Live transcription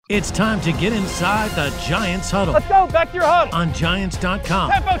It's time to get inside the Giants huddle. Let's go, back to your huddle. On Giants.com.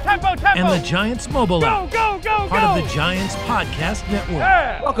 Tempo. And the Giants mobile app. Go. Part of the Giants podcast network.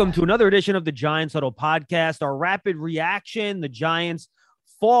 Yeah. Welcome to another edition of the Giants Huddle podcast. Our rapid reaction, the Giants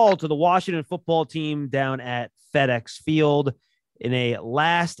fall to the Washington football team down at FedEx Field in a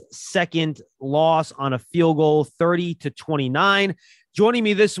last-second loss on a field goal, 30-29. Joining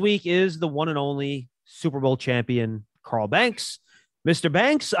me this week is the one and only Super Bowl champion, Carl Banks. Mr.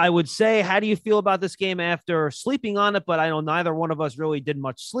 Banks, I would say, how do you feel about this game after sleeping on it? But I know neither one of us really did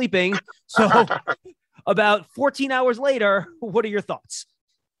much sleeping. So about 14 hours later, what are your thoughts?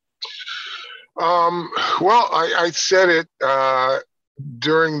 Well, I said it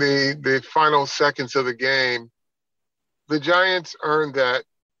during the final seconds of the game. The Giants earned that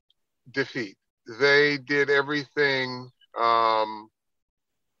defeat. They did everything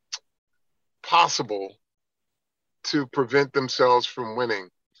possible to prevent themselves from winning.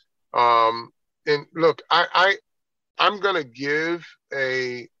 And look, I'm going to give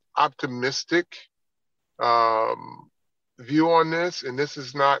a optimistic view on this, and this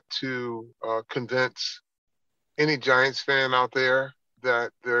is not to convince any Giants fan out there that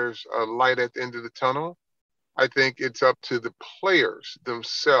there's a light at the end of the tunnel. I think it's up to the players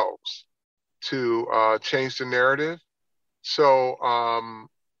themselves to change the narrative. So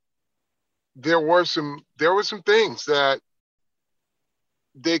there were some things that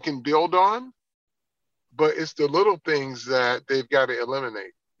they can build on, but it's the little things that they've got to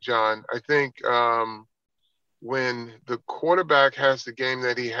eliminate, John. I think when the quarterback has the game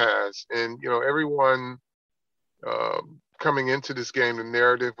that he has, and everyone coming into this game, the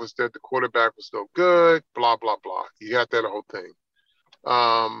narrative was that the quarterback was no good, blah blah blah. You got that whole thing.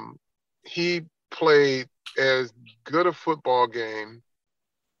 He played as good a football game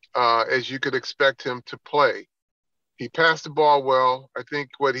as you could expect him to play. He passed the ball well. I think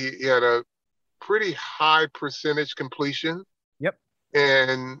he had a pretty high percentage completion. Yep.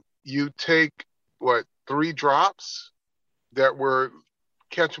 And you take, 3 drops that were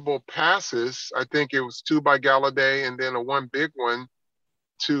catchable passes. I think it was 2 by Galladay and then one big one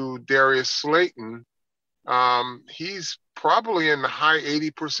to Darius Slayton. He's probably in the high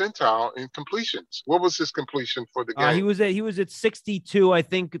 80 percentile in completions. What was his completion for the game? He was at 62. I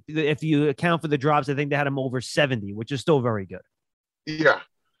think if you account for the drops, I think they had him over 70, which is still very good. Yeah.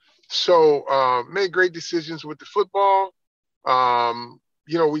 So made great decisions with the football.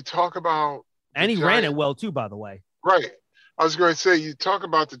 We talk about, and he ran it well too, by the way. Right. I was going to say, you talk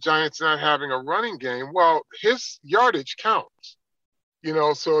about the Giants not having a running game. Well, his yardage counts.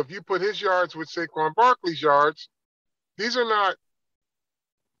 So if you put his yards with Saquon Barkley's yards, these are not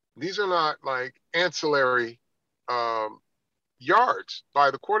like ancillary yards by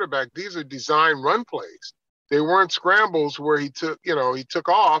the quarterback. These are design run plays. They weren't scrambles where he took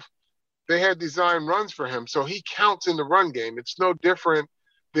off. They had design runs for him. So he counts in the run game. It's no different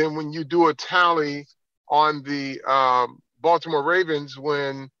than when you do a tally on the Baltimore Ravens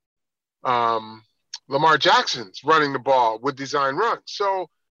when Lamar Jackson's running the ball with design runs. So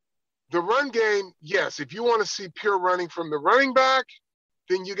the run game, yes, if you want to see pure running from the running back,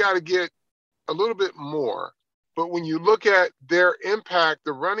 then you got to get a little bit more. But when you look at their impact,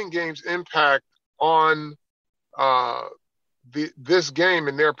 the running game's impact on this game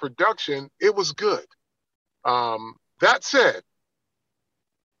and their production, it was good. That said,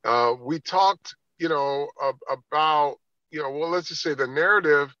 we talked, about, let's just say the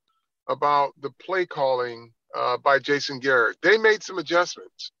narrative about the play calling by Jason Garrett. They made some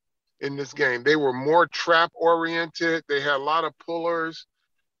adjustments in this game. They were more trap oriented. They had a lot of pullers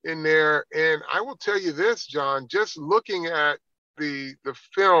in there. And I will tell you this, John, just looking at the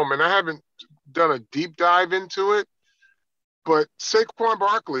film, and I haven't done a deep dive into it, but Saquon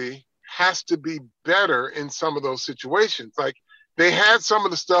Barkley has to be better in some of those situations. Like, they had some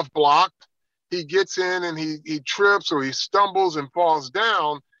of the stuff blocked. He gets in and he trips or he stumbles and falls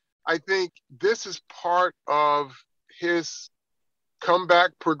down. I think this is part of his comeback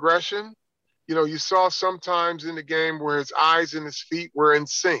progression. You saw sometimes in the game where his eyes and his feet were in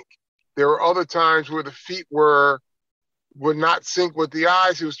sync. There were other times where the feet would not sync with the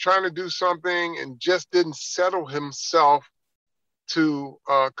eyes. He was trying to do something and just didn't settle himself to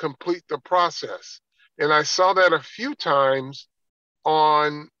complete the process. And I saw that a few times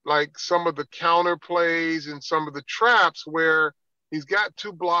on like some of the counter plays and some of the traps where he's got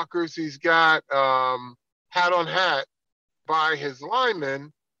 2 blockers. He's got hat on hat by his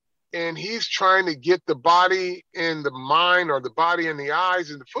lineman, and he's trying to get the body and the mind, or the body and the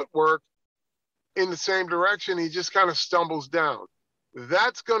eyes and the footwork in the same direction. He just kind of stumbles down.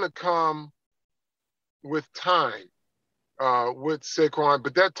 That's going to come with time. with Saquon,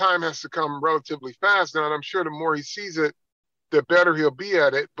 but that time has to come relatively fast now. And I'm sure the more he sees it, the better he'll be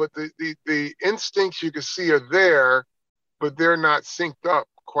at it. But the instincts you can see are there, but they're not synced up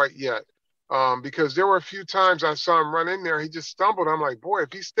quite yet. Because there were a few times I saw him run in there, he just stumbled. I'm like, boy,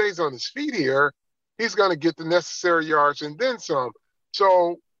 if he stays on his feet here, he's going to get the necessary yards and then some.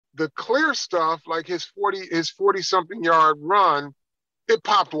 So the clear stuff, like his 40-something yard run, it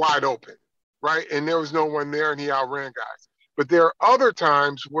popped wide open, right? And there was no one there, and he outran guys. But there are other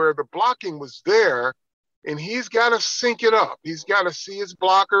times where the blocking was there, and he's got to sync it up. He's got to see his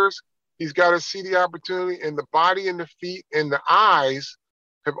blockers. He's got to see the opportunity, and the body and the feet and the eyes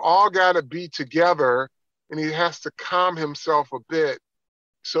have all got to be together, and he has to calm himself a bit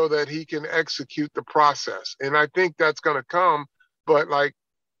so that he can execute the process. And I think that's going to come. But like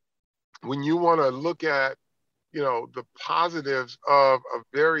when you want to look at, the positives of a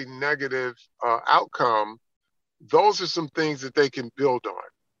very negative outcome, those are some things that they can build on.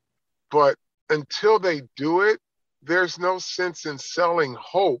 But until they do it, there's no sense in selling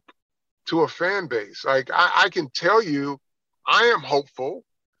hope to a fan base. Like I can tell you, I am hopeful,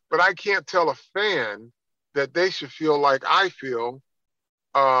 but I can't tell a fan that they should feel like I feel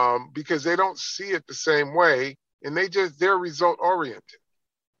because they don't see it the same way, and they're result oriented.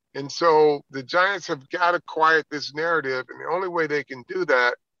 And so the Giants have got to quiet this narrative, and the only way they can do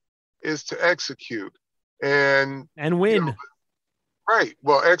that is to execute and win. Right.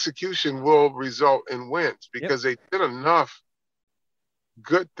 Well, execution will result in wins because they did enough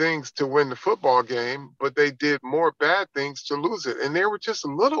good things to win the football game, but they did more bad things to lose it. And they were just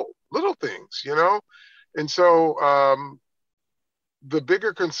little things, And so the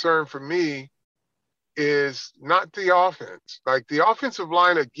bigger concern for me is not the offense. Like the offensive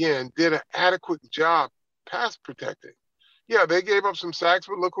line, again, did an adequate job pass protecting. Yeah, they gave up some sacks,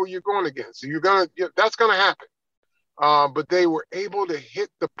 but look who you're going against. That's going to happen. But they were able to hit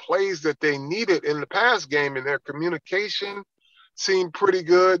the plays that they needed in the pass game, and their communication seemed pretty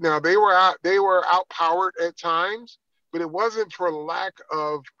good. Now they were outpowered at times, but it wasn't for lack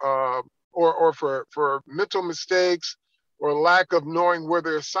of or for mental mistakes or lack of knowing where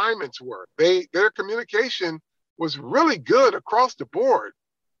their assignments were. Their communication was really good across the board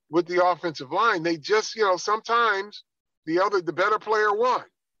with the offensive line. They just, sometimes the better player won,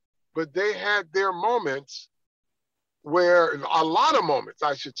 but they had their moments where a lot of moments,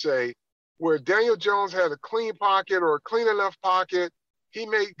 I should say, where Daniel Jones had a clean pocket or a clean enough pocket. He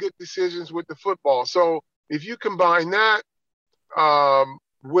made good decisions with the football. So if you combine that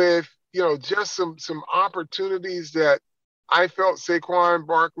with, just some opportunities that I felt Saquon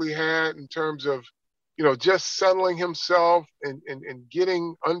Barkley had in terms of, just settling himself and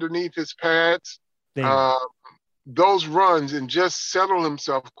getting underneath his pads, those runs and just settle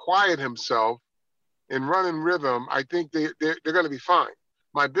himself, quiet himself, and run in rhythm, I think they're going to be fine.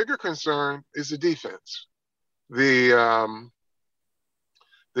 My bigger concern is the defense. The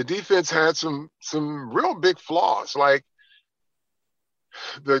defense had some real big flaws. Like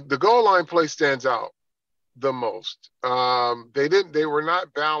the goal line play stands out the most. They were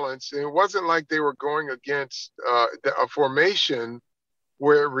not balanced. And it wasn't like they were going against a formation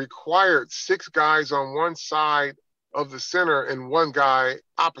where it required 6 guys on one side of the center and 1 guy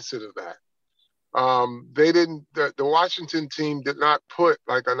opposite of that. The Washington team did not put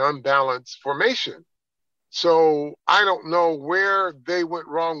like an unbalanced formation. So I don't know where they went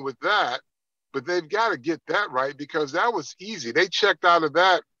wrong with that, but they've got to get that right because that was easy. They checked out of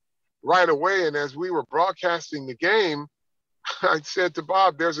that right away. And as we were broadcasting the game, I said to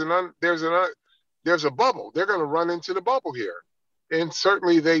Bob, there's a bubble. They're going to run into the bubble here. And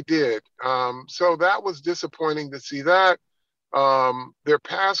certainly they did. So that was disappointing to see that. Their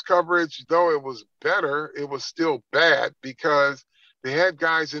pass coverage, though it was better, it was still bad because they had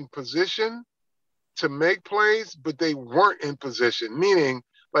guys in position to make plays, but they weren't in position, meaning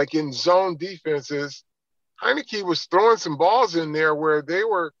like in zone defenses, Heineke was throwing some balls in there where they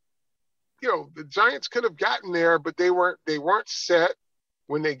were, the Giants could have gotten there, but they weren't set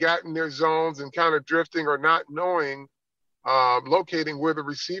when they got in their zones and kind of drifting or not knowing, locating where the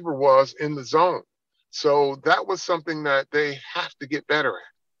receiver was in the zone. So that was something that they have to get better at.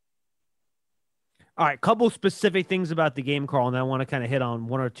 All right, couple specific things about the game, Carl, and I want to kind of hit on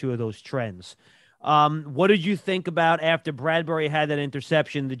 1 or 2 of those trends. What did you think about after Bradbury had that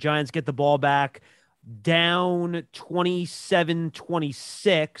interception? The Giants get the ball back down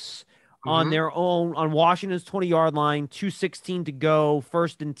 27-26 on their own, on Washington's 20-yard line, 2:16 to go,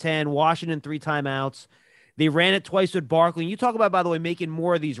 1st and 10, Washington 3 timeouts. They ran it twice with Barkley. And you talk about, by the way, making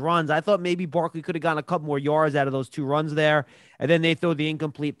more of these runs. I thought maybe Barkley could have gotten a couple more yards out of those 2 runs there. And then they throw the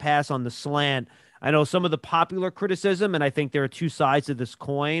incomplete pass on the slant. I know some of the popular criticism, and I think there are two sides to this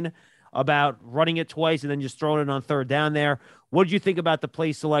coin about running it twice and then just throwing it on third down there. What did you think about the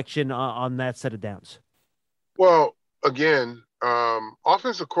play selection on that set of downs? Well, again,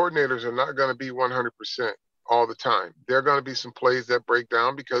 offensive coordinators are not going to be 100% all the time. There are going to be some plays that break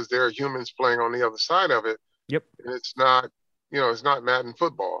down because there are humans playing on the other side of it. Yep. And it's not, it's not Madden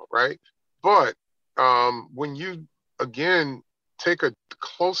football, right? But when you, again, take a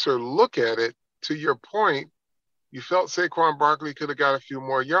closer look at it, to your point, you felt Saquon Barkley could have got a few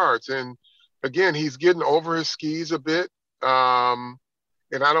more yards. And again, he's getting over his skis a bit. And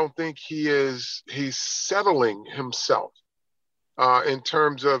I don't think he's settling himself in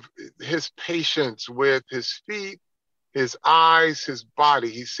terms of his patience with his feet, his eyes, his body.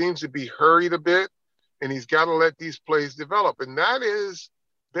 He seems to be hurried a bit, and he's got to let these plays develop. And that is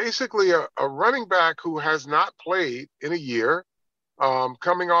basically a running back who has not played in a year,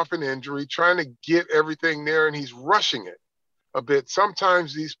 coming off an injury, trying to get everything there, and he's rushing it a bit.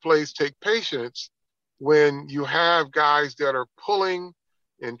 Sometimes these plays take patience. When you have guys that are pulling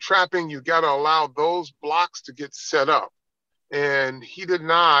and trapping, you got to allow those blocks to get set up. And he did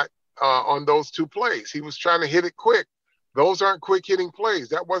not on those two plays. He was trying to hit it quick. Those aren't quick hitting plays.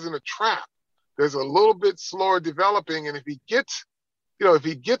 That wasn't a trap. There's a little bit slower developing. And if he gets,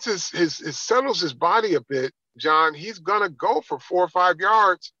 his settles his body a bit, John, he's going to go for 4 or 5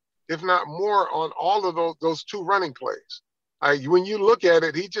 yards, if not more, on all of those two running plays. When you look at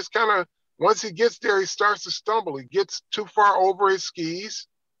it, he just kind of, once he gets there, he starts to stumble. He gets too far over his skis,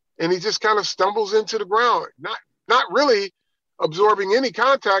 and he just kind of stumbles into the ground, not really absorbing any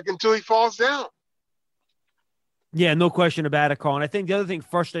contact until he falls down. Yeah, no question about it, Carl. And I think the other thing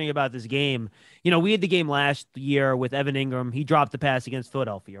frustrating about this game, we had the game last year with Evan Ingram. He dropped the pass against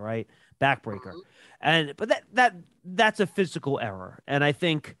Philadelphia, right? Backbreaker. But that's a physical error. And I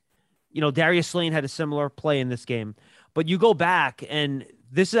think, Darius Slayton had a similar play in this game. But you go back, and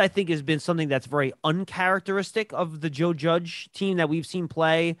this, I think, has been something that's very uncharacteristic of the Joe Judge team that we've seen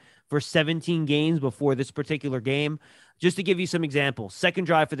play for 17 games before this particular game. Just to give you some examples, second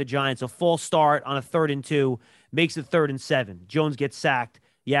drive for the Giants, a false start on a 3rd and 2, makes it 3rd and 7. Jones gets sacked.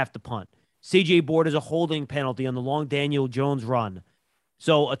 You have to punt. C.J. Board is a holding penalty on the long Daniel Jones run.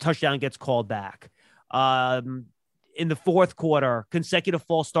 So a touchdown gets called back. In the fourth quarter, consecutive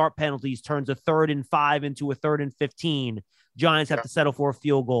false start penalties turns a 3rd and 5 into a 3rd and 15. Giants have to settle for a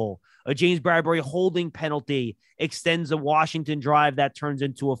field goal. A James Bradbury holding penalty extends a Washington drive that turns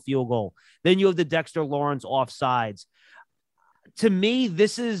into a field goal. Then you have the Dexter Lawrence offsides. To me,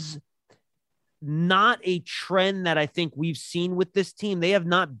 this is not a trend that I think we've seen with this team. They have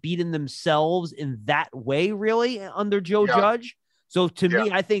not beaten themselves in that way, really, under Joe Judge. So to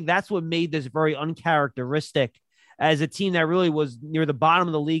me, I think that's what made this very uncharacteristic as a team that really was near the bottom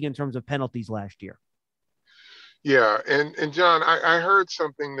of the league in terms of penalties last year. Yeah, and John, I heard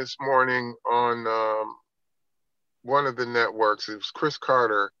something this morning on one of the networks. It was Chris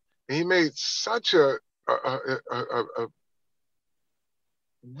Carter, and he made such a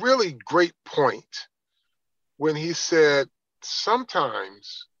really great point when he said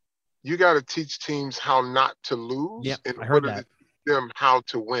sometimes you got to teach teams how not to lose in order to teach them how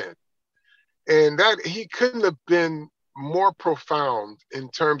to win. And that he couldn't have been more profound in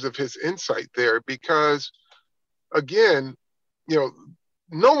terms of his insight there, because again,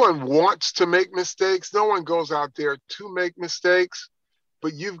 no one wants to make mistakes. No one goes out there to make mistakes,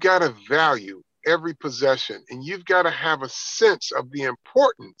 but you've got to value every possession, and you've got to have a sense of the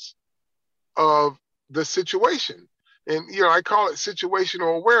importance of the situation. And, I call it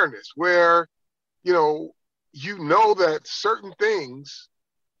situational awareness, where, that certain things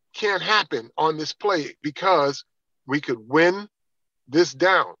can't happen on this play because we could win this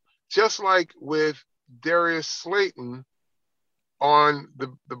down. Just like with Darius Slayton on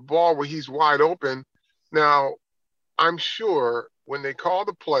the ball where he's wide open. Now, I'm sure when they called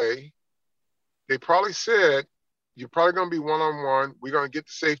the play, they probably said, you're probably going to be one-on-one. We're going to get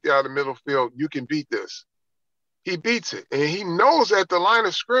the safety out of the middle field. You can beat this. He beats it. And he knows at the line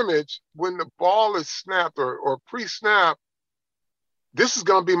of scrimmage, when the ball is snapped or pre-snap, this is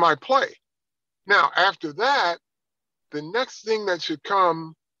going to be my play. Now, after that, the next thing that should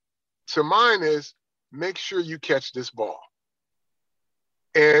come to mind is make sure you catch this ball.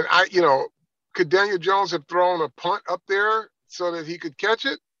 And could Daniel Jones have thrown a punt up there so that he could catch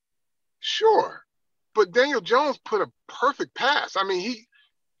it? Sure. But Daniel Jones put a perfect pass. I mean,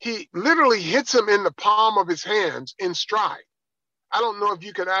 he literally hits him in the palm of his hands in stride. I don't know if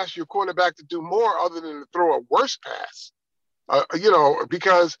you could ask your quarterback to do more other than to throw a worse pass,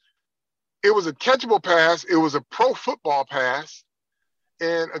 because it was a catchable pass. It was a pro football pass.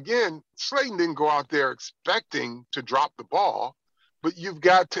 And again, Slayton didn't go out there expecting to drop the ball, but you've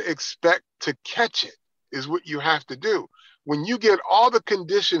got to expect to catch it is what you have to do. When you get all the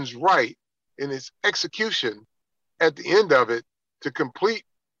conditions right in its execution at the end of it to complete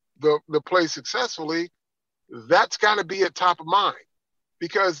the play successfully, that's got to be at top of mind,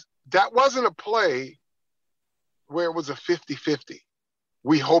 because that wasn't a play where it was a 50-50.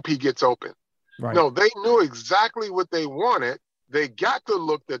 We hope he gets open. Right. No, they knew exactly what they wanted. They got the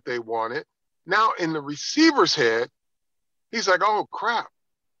look that they wanted. Now in the receiver's head, he's like, oh crap,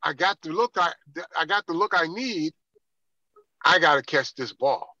 I got the look I need. I got to catch this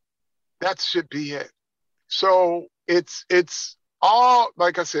ball. That should be it. So it's all,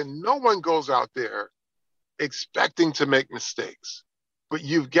 like I said, no one goes out there expecting to make mistakes, but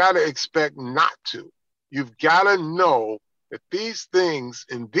you've got to expect not to. You've got to know that these things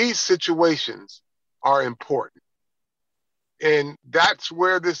in these situations are important. And that's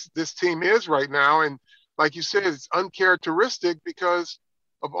where this team is right now. And like you said, it's uncharacteristic because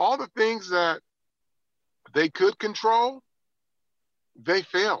of all the things that they could control, they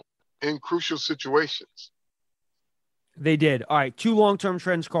failed in crucial situations. They did. All right, 2 long-term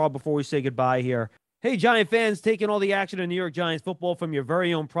trends, Carl, before we say goodbye here. Hey, Giant fans, taking all the action in New York Giants football from your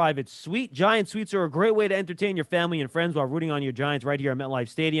very own private suite. Giant Suites are a great way to entertain your family and friends while rooting on your Giants right here at MetLife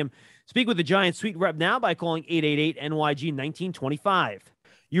Stadium. Speak with the Giant Suite rep now by calling 888-NYG-1925.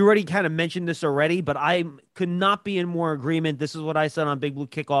 You already kind of mentioned this already, but I could not be in more agreement. This is what I said on Big Blue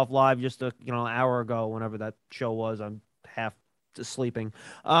Kickoff Live just an hour ago, whenever that show was. I'm half sleeping.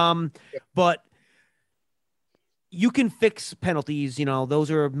 But you can fix penalties.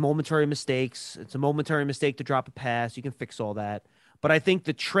 Those are momentary mistakes. It's a momentary mistake to drop a pass. You can fix all that. But I think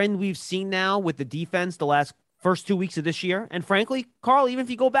the trend we've seen now with the defense the first 2 weeks of this year, and frankly, Carl, even if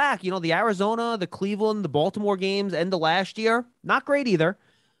you go back, the Arizona, the Cleveland, the Baltimore games, and the last year, not great either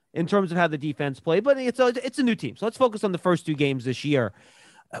in terms of how the defense played, but it's a new team. So let's focus on the first 2 games this year.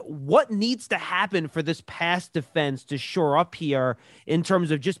 What needs to happen for this pass defense to shore up here in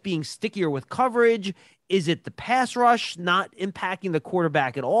terms of just being stickier with coverage? Is it the pass rush not impacting the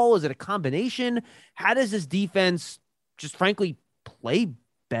quarterback at all? Is it a combination? How does this defense just frankly play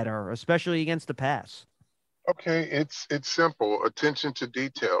better, especially against the pass? Okay, it's simple. Attention to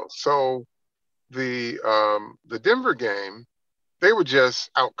detail. So the Denver game, they were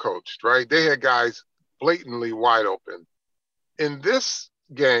just outcoached, right? They had guys blatantly wide open. In this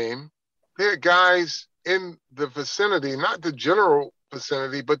game, they had guys in the vicinity, not the general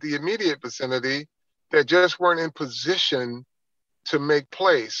vicinity, but the immediate vicinity, that just weren't in position to make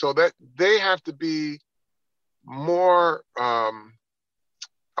plays. So that they have to be more, I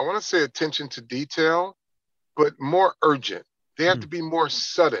want to say attention to detail, but more urgent. They have to be more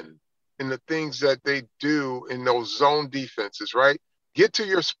sudden in the things that they do in those zone defenses, right? Get to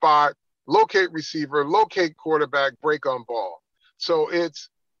your spot, locate receiver, locate quarterback, break on ball. So it's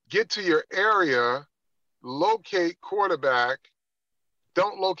get to your area, locate quarterback,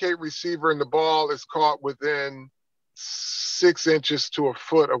 don't locate receiver, and the ball is caught within 6 inches to a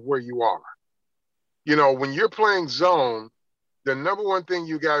foot of where you are. When you're playing zone, the number one thing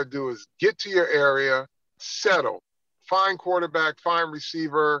you got to do is get to your area, settle, find quarterback, find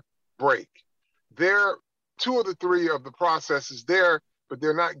receiver, break. They're 2 of the 3 of the processes there, but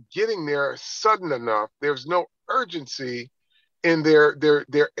they're not getting there sudden enough. There's no urgency in their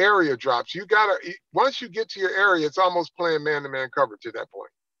area drops. You gotta, once you get to your area, it's almost playing man-to-man coverage at that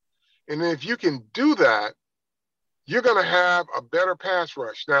point. And then if you can do that, you're gonna have a better pass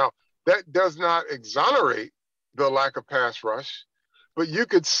rush. Now, that does not exonerate the lack of pass rush, but you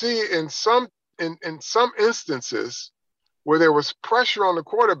could see in some instances where there was pressure on the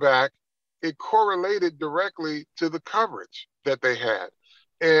quarterback, it correlated directly to the coverage that they had.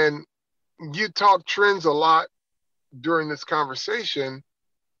 And you talk trends a lot during this conversation.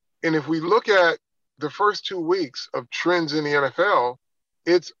 And if we look at the first 2 weeks of trends in the NFL,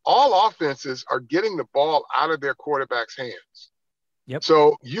 it's all offenses are getting the ball out of their quarterback's hands. Yep.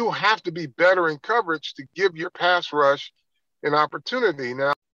 So you have to be better in coverage to give your pass rush an opportunity.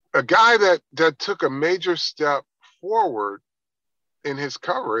 Now, a guy that took a major step forward in his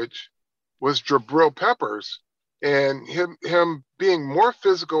coverage was Jabril Peppers, and him being more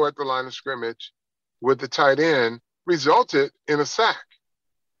physical at the line of scrimmage with the tight end resulted in a sack,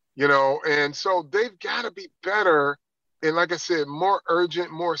 and so they've got to be better. And like I said, more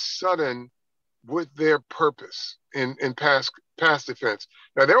urgent, more sudden with their purpose in pass defense.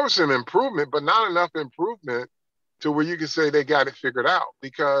 Now, there was some improvement, but not enough improvement to where you can say they got it figured out,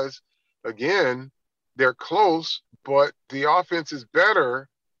 because again, they're close, but the offense is better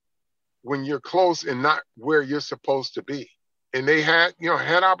when you're close and not where you're supposed to be. And they had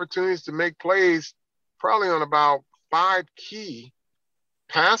opportunities to make plays probably on about 5 key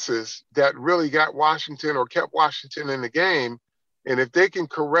passes that really got Washington or kept Washington in the game. And if they can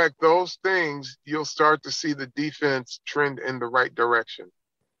correct those things, you'll start to see the defense trend in the right direction.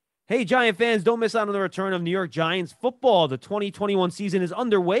 Hey, Giant fans, don't miss out on the return of New York Giants football. The 2021 season is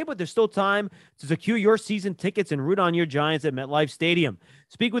underway, but there's still time to secure your season tickets and root on your Giants at MetLife Stadium.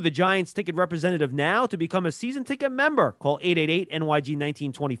 Speak with the Giants ticket representative now to become a season ticket member. Call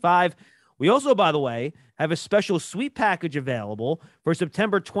 888-NYG-1925. We also, by the way, have a special suite package available for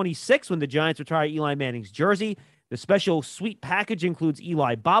September 26th when the Giants retire Eli Manning's jersey. The special suite package includes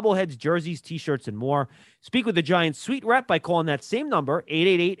Eli bobbleheads, jerseys, T-shirts, and more. Speak with the Giants suite rep by calling that same number,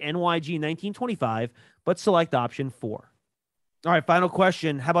 888-NYG-1925, but select option 4. All right, final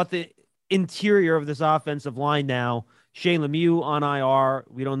question. How about the interior of this offensive line now? Shane Lemieux on IR.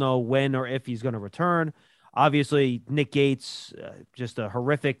 We don't know when or if he's going to return. Obviously, Nick Gates, just a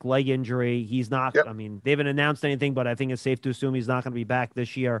horrific leg injury. He's not, Yep. I mean, they haven't announced anything, but I think it's safe to assume he's not going to be back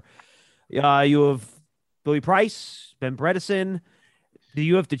this year. You have Billy Price, Ben Bredesen. Do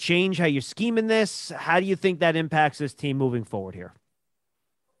you have to change how you're scheming this? How do you think that impacts this team moving forward here?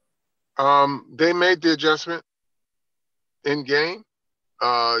 They made the adjustment in game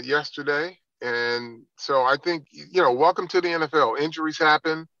yesterday. And so I think, welcome to the NFL. Injuries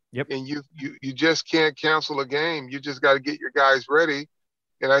happen. Yep. And you just can't cancel a game. You just got to get your guys ready.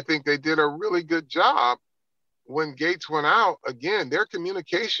 And I think they did a really good job when Gates went out. Again, their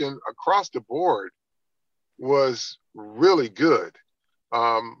communication across the board was really good.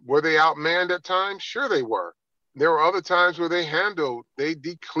 Were they outmanned at times? Sure they were. There were other times where they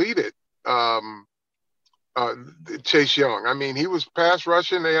depleted Chase Young. I mean, he was pass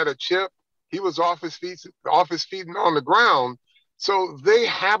rushing. They had a chip. He was off his feet and on the ground. So they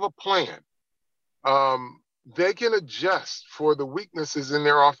have a plan. They can adjust for the weaknesses in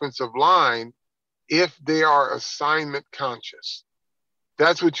their offensive line if they are assignment conscious.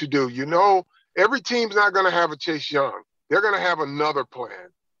 That's what you do. Every team's not going to have a Chase Young. They're going to have another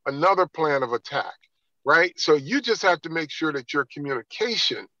plan of attack, right? So you just have to make sure that your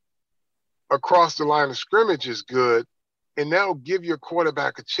communication across the line of scrimmage is good, and that'll give your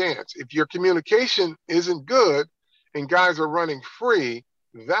quarterback a chance. If your communication isn't good and guys are running free,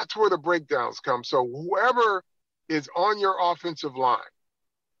 that's where the breakdowns come. So whoever is on your offensive line,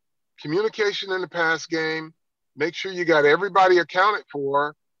 communication in the pass game, make sure you got everybody accounted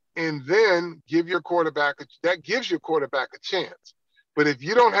for, and then gives your quarterback a chance. But if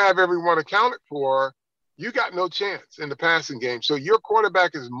you don't have everyone accounted for, you got no chance in the passing game. So your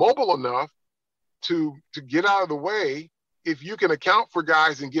quarterback is mobile enough to get out of the way if you can account for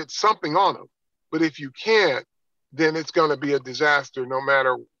guys and get something on them. But if you can't, then it's going to be a disaster no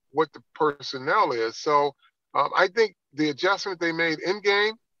matter what the personnel is. So I think the adjustment they made in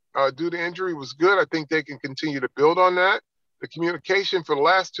game due to injury was good. I think they can continue to build on that. The communication for the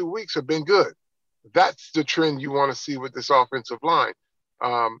last 2 weeks have been good. That's the trend you want to see with this offensive line.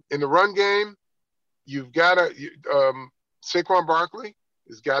 In the run game, you've got Saquon Barkley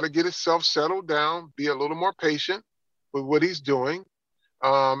has got to get himself settled down, be a little more patient with what he's doing.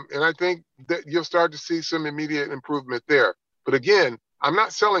 And I think that you'll start to see some immediate improvement there. But again, I'm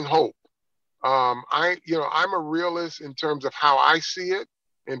not selling hope. I'm a realist in terms of how I see it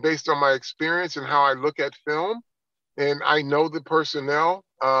and based on my experience and how I look at film. And I know the personnel,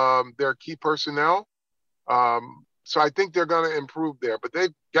 their key personnel. So I think they're going to improve there, but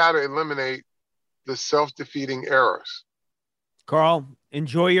they've got to eliminate the self-defeating errors. Carl,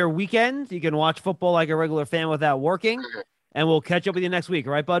 enjoy your weekend. You can watch football like a regular fan without working, and we'll catch up with you next week.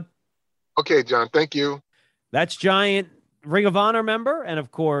 All right, bud? Okay, John. Thank you. That's Giant Ring of Honor member and,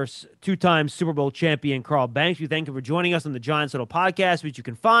 of course, 2-time Super Bowl champion Carl Banks. We thank you for joining us on the Giants Huddle podcast, which you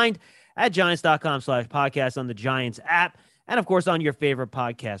can find at giants.com/podcast on the Giants app and, of course, on your favorite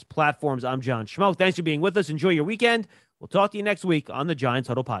podcast platforms. I'm John Schmoke. Thanks for being with us. Enjoy your weekend. We'll talk to you next week on the Giants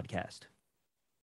Huddle podcast.